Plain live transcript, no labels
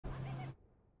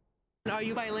Are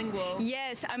you bilingual?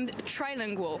 Yes, I'm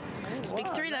trilingual. Speak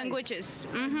three languages.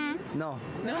 No.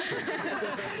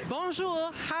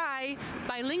 Bonjour, hi.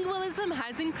 Bilingualism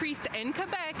has increased in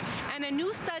Quebec, and a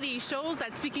new study shows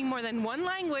that speaking more than one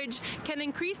language can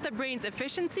increase the brain's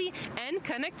efficiency and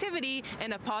connectivity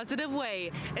in a positive way,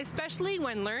 especially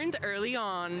when learned early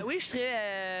on. Oui, je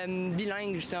serais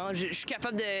bilingue, justement. Je suis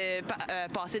capable de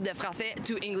passer de français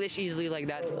to English easily like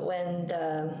that. When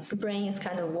the brain is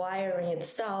kind of wiring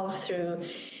itself through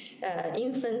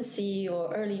infancy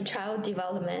or early child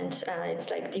development, it's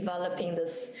like developing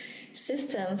this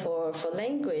system for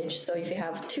language. So if you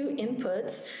have two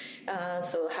inputs,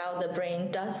 so how the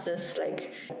brain does this,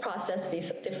 like process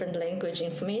these different language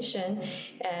information,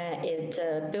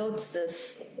 it builds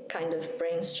this kind of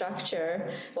brain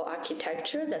structure or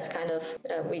architecture that's kind of,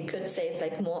 we could say it's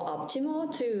like more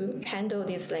optimal to handle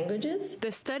these languages.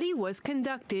 The study was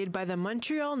conducted by the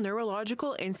Montreal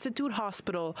Neurological Institute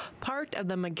Hospital, part of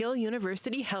the McGill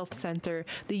University Health Center,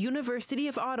 the University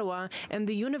of Ottawa, and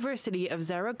the University of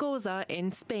Zaragoza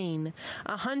in Spain.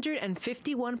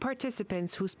 151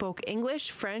 participants who spoke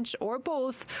English, French, or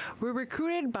both were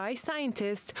recruited by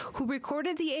scientists who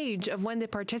recorded the age of when the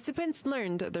participants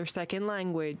learned their second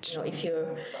language. You know, if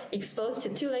you're exposed to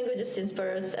two languages since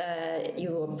birth,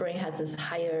 your brain has this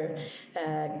higher,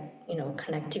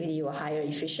 connectivity or higher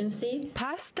efficiency.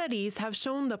 Past studies have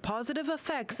shown the positive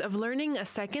effects of learning a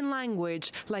second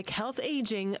language, like health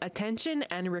aging, attention,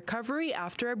 and recovery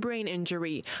after a brain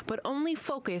injury, but only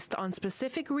focused on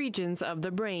specific regions of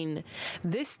the brain.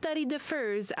 This study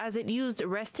differs as it used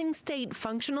resting state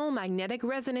functional magnetic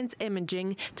resonance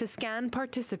imaging to scan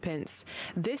participants.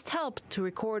 This helped to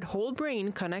record whole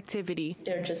brain connectivity.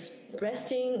 They're just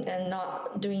resting and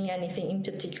not doing anything in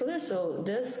particular. So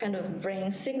this kind of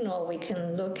brain signal, we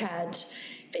can look at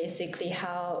basically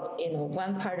how,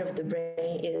 one part of the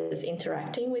brain is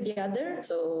interacting with the other.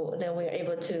 So then we're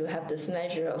able to have this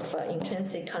measure of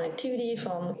intrinsic connectivity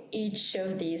from each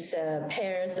of these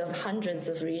pairs of hundreds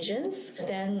of regions.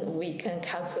 Then we can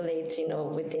calculate,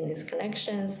 within these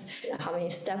connections, how many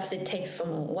steps it takes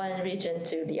from one region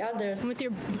to the other. With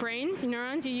your brains,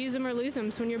 neurons, you use them or lose them.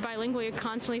 So when you're bilingual, you're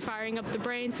constantly firing up the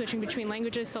brain, switching between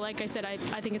languages. So like I said,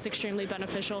 I think it's extremely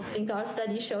beneficial. I think our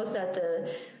study shows that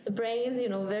the brain is,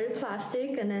 very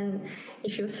plastic, and then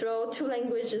if you throw two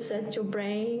languages at your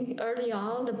brain early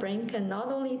on, the brain can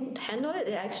not only handle it,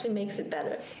 it actually makes it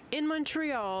better. In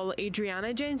Montreal,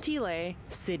 Adriana Gentile,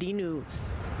 City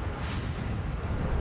News.